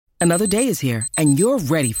Another day is here, and you're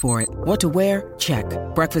ready for it. What to wear? Check.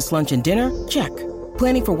 Breakfast, lunch, and dinner? Check.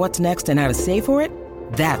 Planning for what's next and how to save for it?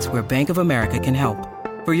 That's where Bank of America can help.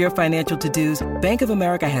 For your financial to-dos, Bank of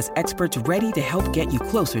America has experts ready to help get you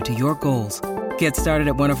closer to your goals. Get started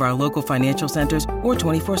at one of our local financial centers or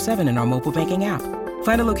 24/7 in our mobile banking app.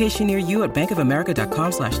 Find a location near you at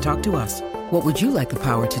bankofamerica.com/talktous. What would you like the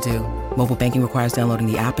power to do? Mobile banking requires downloading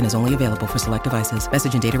the app and is only available for select devices.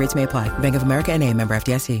 Message and data rates may apply. Bank of America N.A., member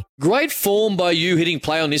FDIC. Great form by you hitting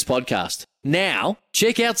play on this podcast. Now,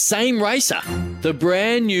 check out Same Racer, the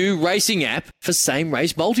brand new racing app for same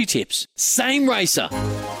race multi-tips. Same Racer.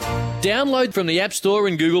 Download from the App Store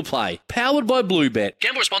and Google Play. Powered by Bluebet.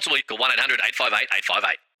 Gamble responsibly. Call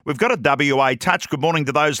 1-800-858-858. We've got a WA touch. Good morning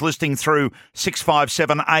to those listening through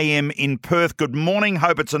 657 AM in Perth. Good morning.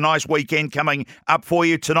 Hope it's a nice weekend coming up for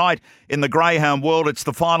you tonight. In the Greyhound world, it's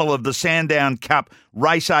the final of the Sandown Cup,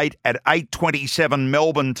 Race 8 at 8:27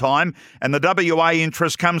 Melbourne time. And the WA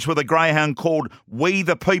interest comes with a greyhound called We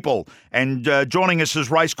the People. And joining us is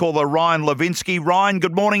race caller Ryan Levitzke. Ryan,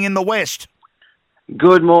 good morning in the West.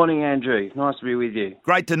 Good morning, Andrew. Nice to be with you.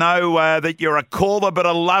 Great to know that you're a caller but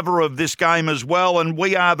a lover of this game as well. And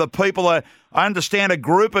We Are the People. I understand a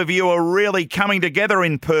group of you are really coming together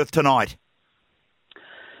in Perth tonight.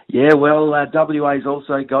 Yeah, well, WA's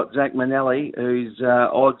also got Zach Manelli, who's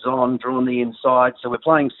odds on, drawn the inside. So we're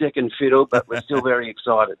playing second fiddle, but we're still very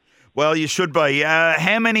excited. Well, you should be.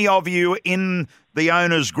 How many of you in the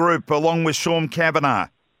owners group along with Sean Kavanagh?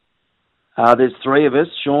 There's three of us.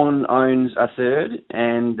 Sean owns a third,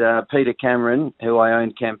 and Peter Cameron, who I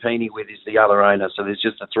own Campini with, is the other owner. So there's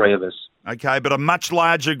just the three of us. Okay, but a much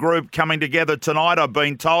larger group coming together tonight, I've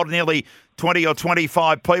been told. Nearly 20 or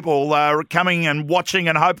 25 people coming and watching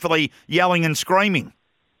and hopefully yelling and screaming.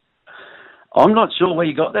 I'm not sure where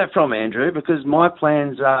you got that from, Andrew, because my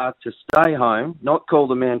plans are to stay home, not call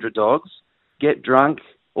the Mandurah dogs, get drunk,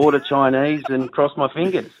 order Chinese and cross my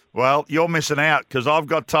fingers. Well, you're missing out because I've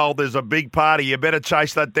got told there's a big party. You better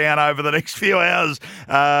chase that down over the next few hours.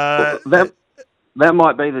 That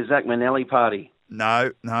might be the Zach Manelli party.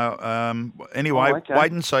 No. Anyway, okay.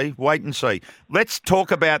 Wait and see. Let's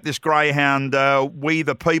talk about this greyhound, We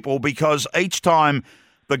the People, because each time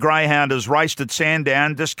the greyhound has raced at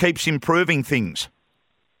Sandown, just keeps improving things.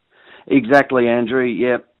 Exactly, Andrew.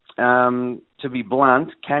 Yep. To be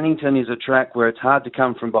blunt, Cannington is a track where it's hard to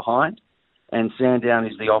come from behind, and Sandown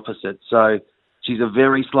is the opposite. So she's a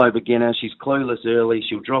very slow beginner. She's clueless early.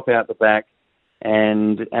 She'll drop out the back.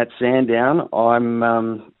 And at Sandown,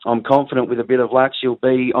 I'm confident with a bit of luck she'll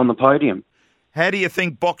be on the podium. How do you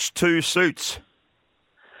think box 2 suits?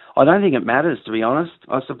 I don't think it matters, to be honest.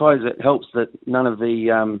 I suppose it helps that none of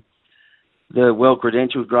the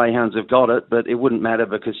well-credentialed greyhounds have got it, but it wouldn't matter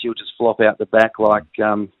because she'll just flop out the back like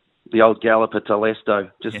the old galloper Telesto,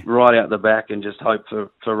 right out the back and just hope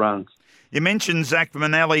for runs. You mentioned Zach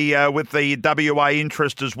Manelli with the WA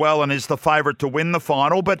interest as well and is the favourite to win the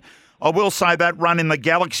final, but I will say that run in the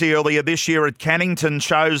Galaxy earlier this year at Cannington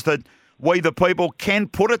shows that We the People can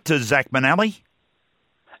put it to Zach Manelli.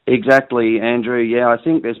 Exactly, Andrew. Yeah, I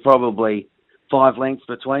think there's probably 5 lengths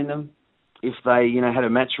between them. If they, had a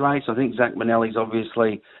match race, I think Zach Manelli's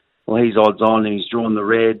obviously, he's odds on and he's drawn the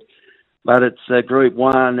red. But it's Group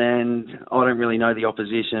 1 and I don't really know the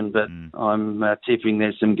opposition, but I'm tipping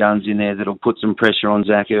there's some guns in there that'll put some pressure on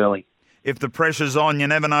Zach early. If the pressure's on, you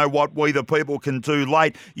never know what We the People can do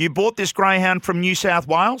late. You bought this greyhound from New South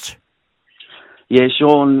Wales? Yeah,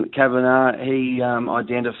 Sean Kavanagh, he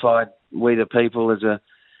identified We the People as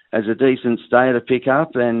a decent stayer to pick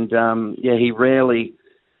up, and he rarely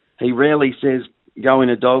says go in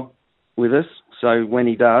a dog with us. So when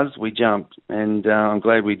he does, we jump, and I'm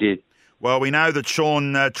glad we did. Well, we know that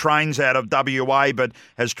Sean trains out of WA, but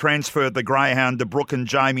has transferred the greyhound to Brooke and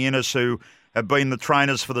Jamie Innes, who have been the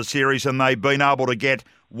trainers for the series, and they've been able to get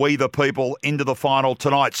We the People into the final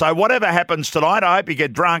tonight. So whatever happens tonight, I hope you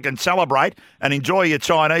get drunk and celebrate and enjoy your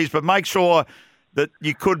Chinese, but make sure that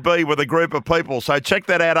you could be with a group of people. So check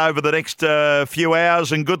that out over the next few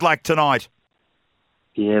hours, and good luck tonight.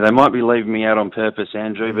 Yeah, they might be leaving me out on purpose,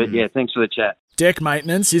 Andrew, but yeah, thanks for the chat. Deck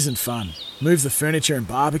maintenance isn't fun. Move the furniture and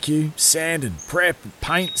barbecue, sand and prep,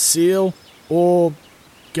 paint, seal, or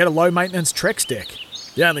get a low-maintenance Trex deck.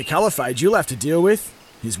 The only colour fade you'll have to deal with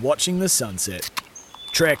is watching the sunset.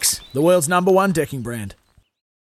 Trex, the world's #1 decking brand.